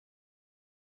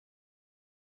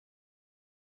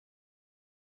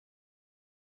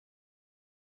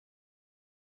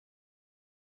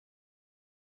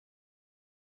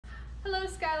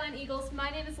Skyline Eagles. My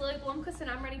name is Lily Blomquist and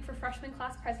I'm running for freshman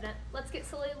class president. Let's get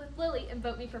silly with Lily and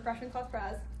vote me for freshman class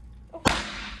pres. Oh.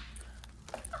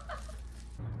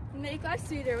 Make life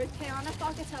sweeter with Kayana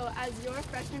Fakato as your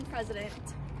freshman president.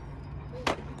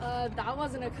 That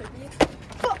wasn't a cookie.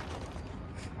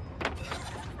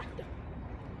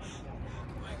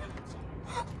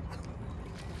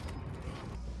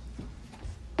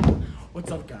 What's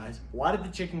up, guys? Why did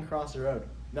the chicken cross the road?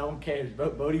 No one cares.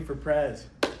 Vote Bodie for prez.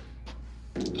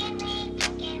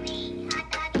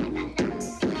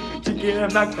 Chicken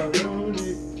and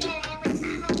macaroni.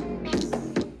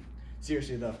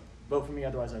 Seriously though, vote for me,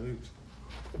 otherwise I lose.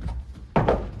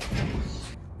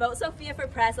 Vote Sophia for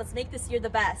press. Let's make this year the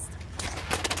best.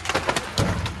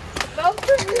 Vote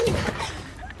for me!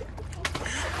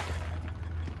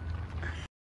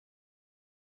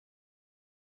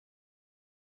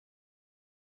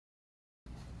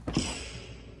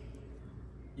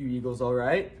 You Eagles all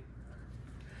right?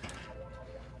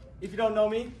 If you don't know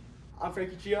me, I'm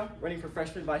Frankie Chia, running for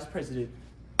freshman vice president.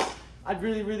 I'd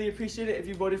really appreciate it if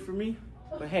you voted for me,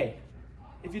 but hey,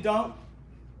 if you don't,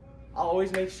 I'll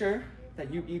always make sure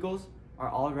that you Eagles are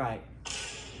all right.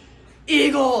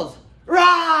 Eagles,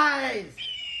 rise!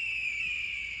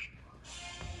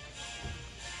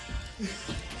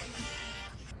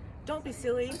 Don't be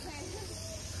silly. Okay,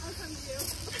 I'll come to you.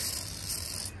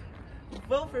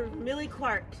 Vote for Millie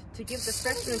Clark to give the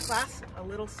freshman class a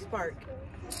little spark.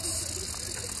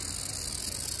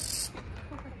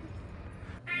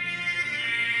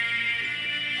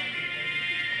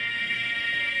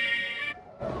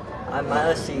 I'm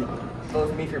Mila C. Vote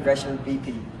for me for freshman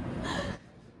VP.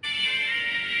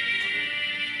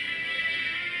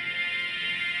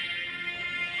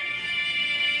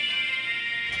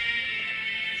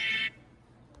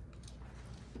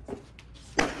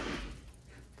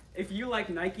 If you like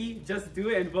Nike, just do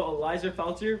it and vote Elijah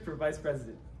Felcher for vice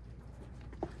president.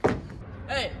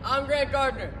 Hey, I'm Grant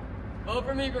Gardner. Vote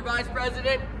for me for vice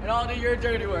president and I'll do your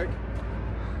dirty work.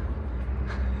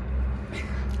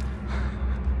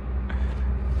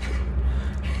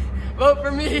 Vote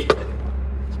for me.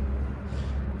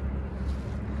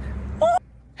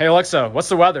 Hey Alexa, what's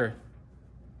the weather?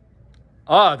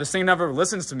 This thing never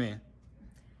listens to me.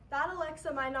 That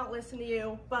Alexa might not listen to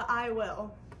you, but I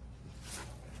will.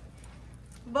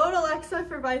 Vote Alexa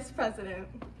for vice president.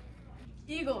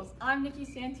 Eagles, I'm Nikki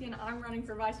Santi and I'm running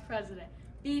for vice president.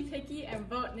 Be picky and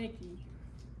vote Nikki.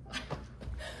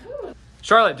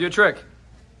 Charlotte, do a trick.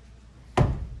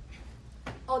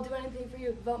 I'll do anything for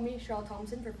you. Vote me, Charlotte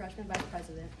Thompson, for freshman vice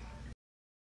president.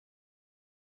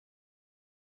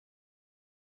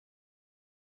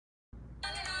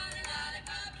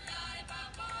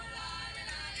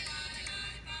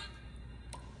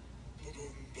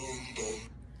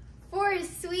 For a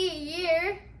sweet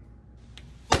year,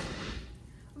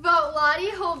 vote Lottie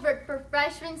Holbrook for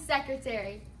freshman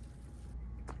secretary.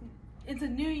 It's a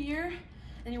new year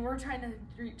and we're trying to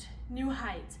reach new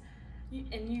heights.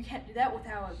 And you can't do that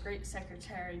without a great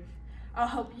secretary. I'll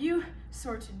help you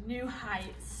soar to new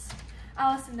heights.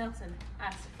 Allison Nelson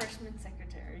as freshman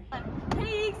secretary.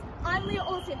 Hey Eagles, I'm Leah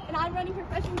Olson and I'm running for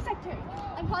freshman secretary.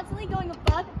 I'm constantly going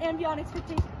above and beyond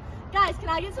expectations. Guys, can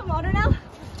I get some water now?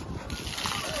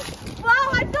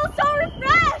 Wow, I feel so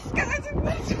refreshed! No!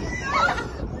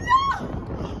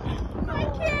 I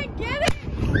can't get it!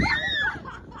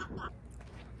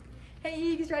 Hey,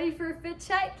 Eagles, ready for a fit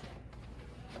check?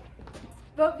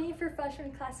 Vote me for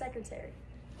freshman class secretary.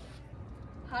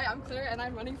 Hi, I'm Claire and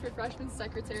I'm running for freshman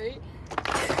secretary.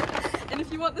 And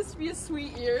if you want this to be a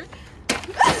sweet year,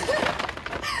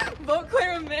 vote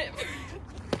Claire Amit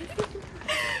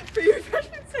for your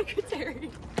freshman secretary.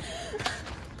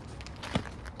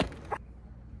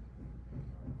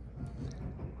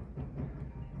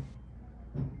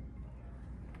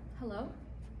 Hello?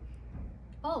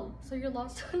 Oh, so you're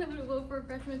lost on who to vote for a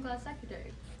freshman class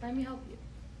secretary. Let me help you.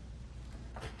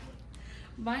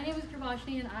 My name is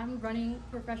Pravashni and I'm running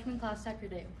for freshman class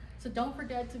secretary. So don't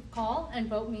forget to call and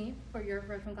vote me for your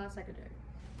freshman class secretary.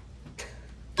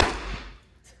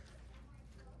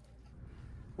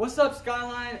 What's up,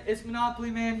 Skyline? It's Monopoly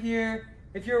Man here.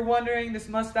 If you're wondering, this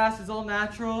mustache is all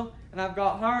natural and I've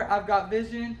got heart, I've got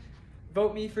vision.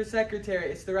 Vote me for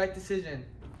secretary. It's the right decision.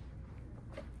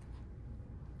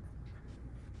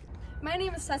 My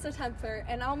name is Tessa Templer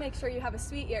and I'll make sure you have a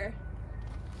sweet year.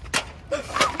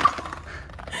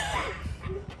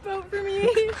 Vote for me.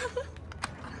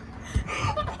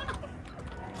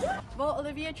 Vote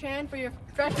Olivia Tran for your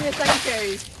freshman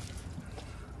secretary.